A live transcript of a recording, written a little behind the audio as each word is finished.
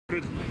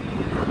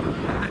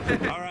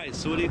All right,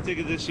 so what do you think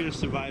of this year's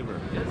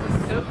Survivor? This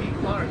is Sophie,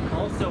 Clarke,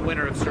 also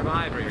winner of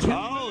Survivor.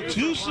 Oh,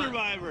 two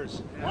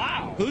survivors.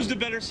 Wow. Who's the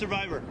better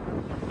survivor?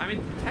 I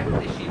mean,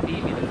 technically she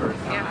beat me the first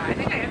time. Yeah, I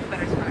think I am the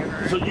better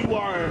survivor. So you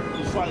are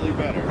slightly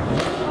better.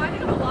 Well, I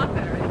think I'm a lot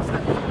better. I think it's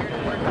weird to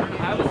work on.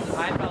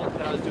 I felt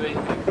that I was doing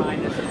my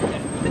kindness and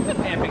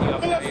amping you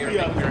up. But let's be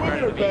honest,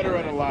 women are better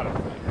at a lot of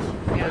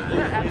things.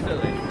 Yeah,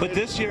 absolutely. But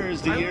this year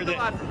is the year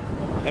that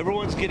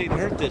everyone's getting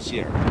hurt this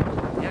year.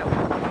 Yeah,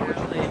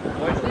 unfortunately.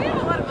 We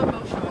have a lot of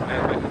emotional.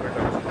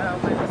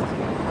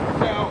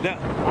 Now,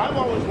 I've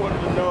always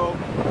wanted to know,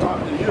 talk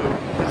to you,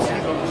 because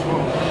she's on this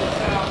phone.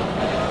 Now,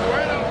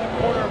 right out in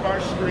the corner of our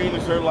screen,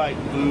 is there like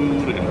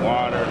food and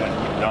water, like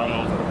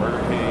McDonald's or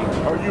Burger King?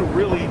 Are you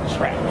really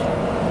trapped?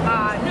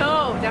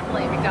 No,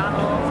 definitely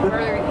McDonald's,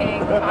 Burger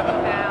King,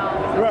 Taco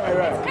Bell.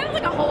 Right. It's kind of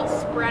like a whole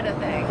spread of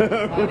things, you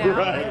know?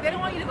 Right. Like, they don't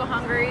want you to go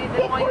hungry. They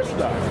don't want you to be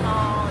too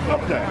small.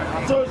 Okay,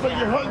 so it's like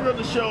you're hungry on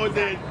the show and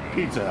then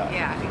Pizza Hut.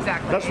 Yeah,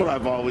 exactly. That's what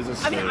I've always I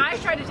assumed. mean, I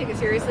tried to take it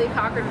seriously.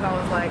 Cochran was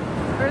always like,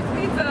 "Where's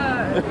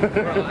pizza?"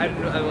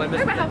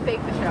 Think about how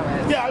fake the show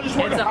is. Yeah, I just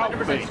wonder It's how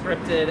 100% fake.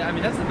 scripted. I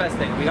mean, that's the best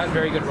thing. We got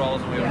very good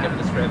roles when we were given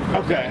the script. We were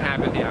Okay. very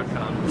happy with the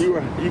outcome.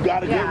 You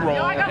got a good role.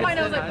 No, I got mine.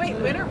 I was like, "Wait,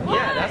 winner? What?"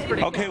 Yeah, that's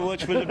pretty Okay,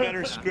 which was a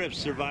better script,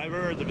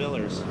 Survivor or The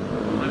Millers?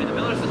 I mean, the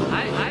Millers, oh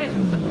my God,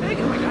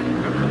 you remember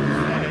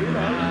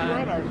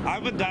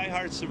I'm a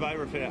diehard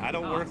Survivor fan. I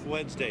don't work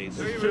Wednesdays.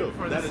 Who are you rooting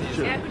for this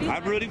season? Yeah, who do you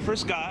I'm rooting for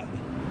Scott.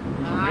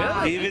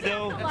 Really? Even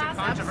though It's a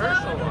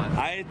controversial one.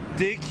 I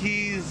think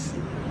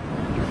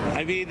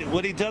I mean,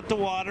 when he dumped the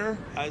water,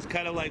 I was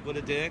kind of like, what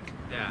a dick.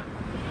 Yeah.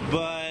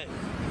 But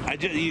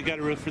you got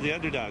to root for the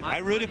underdog. I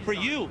rooted for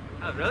you.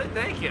 Oh, really?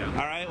 Thank you.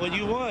 All right, when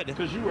you won.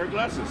 Because you wear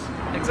glasses.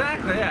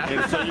 Exactly, yeah.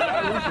 And so you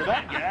got to root for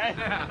that guy.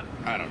 Yeah.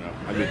 I don't know.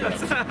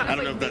 I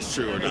don't know if that's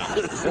true or not.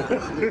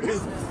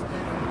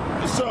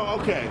 So,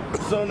 okay.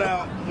 So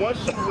now,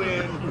 once you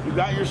win, you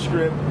got your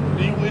script.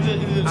 Is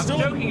it I'm still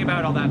joking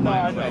about all that. No,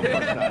 I know. Of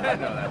course not. I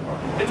know that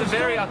part. It's a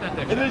very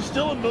authentic. And there's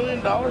still $1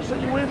 million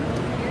that you win?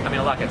 I mean,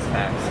 a lot gets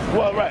taxed.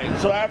 Well, right.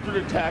 So after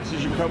the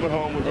taxes, you're coming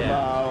home with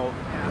about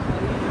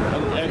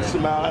an X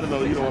amount. I don't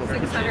know. You don't want to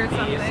 600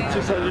 something.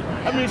 600.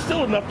 I mean, it's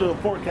still enough to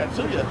afford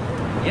Kaysuya.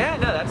 Yeah,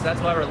 no,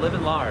 that's why we're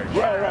living large.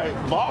 Right.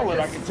 Balling,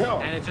 I can tell.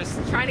 And it's just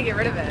Trying to get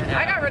rid of it. Yeah.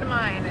 I got rid of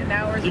mine, and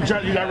now we're. You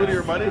got rid of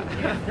your money?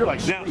 You're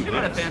like, Now, you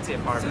want a fancy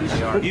apartment.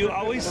 We are. You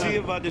always see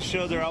them on the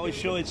show. They're always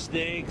showing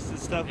snakes and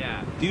stuff.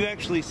 Yeah. Do you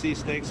actually see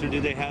snakes, or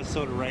do they have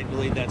someone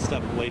wrangling that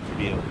stuff away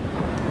from you?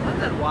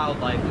 That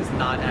wildlife is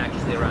not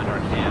actually around our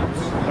camps.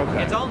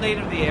 Okay. It's all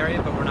native to the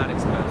area, but we're not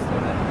exposed to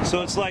it.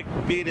 So it's like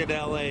being in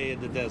LA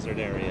in the desert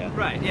area.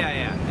 Right,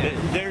 yeah.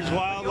 There's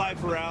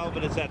wildlife around,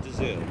 but it's at the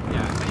zoo.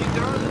 Yeah, I mean,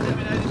 there are, I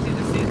mean, I just see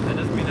the season. That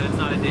doesn't mean that it's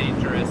not a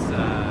dangerous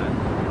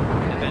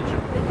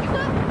adventure.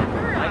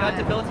 I got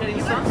debilitating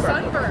You got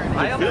sunburn.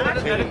 I almost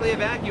got medically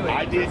evacuated.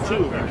 I did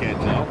too, if you can't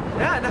tell.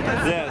 Yeah, no,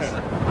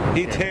 Yes.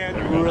 He tanned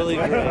really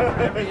great.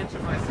 every inch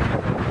of my skin.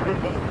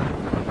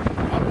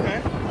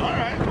 Okay. All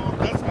right. Well,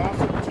 that's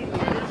awesome. 2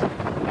 winners.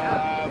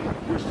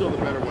 We're still the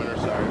better winner,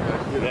 sorry.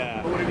 But, you know,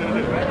 Yeah. What are you going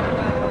to do?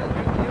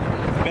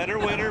 Better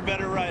winner,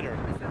 better writer.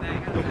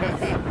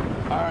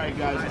 All right,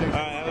 guys. Thanks.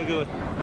 All right, have a good one.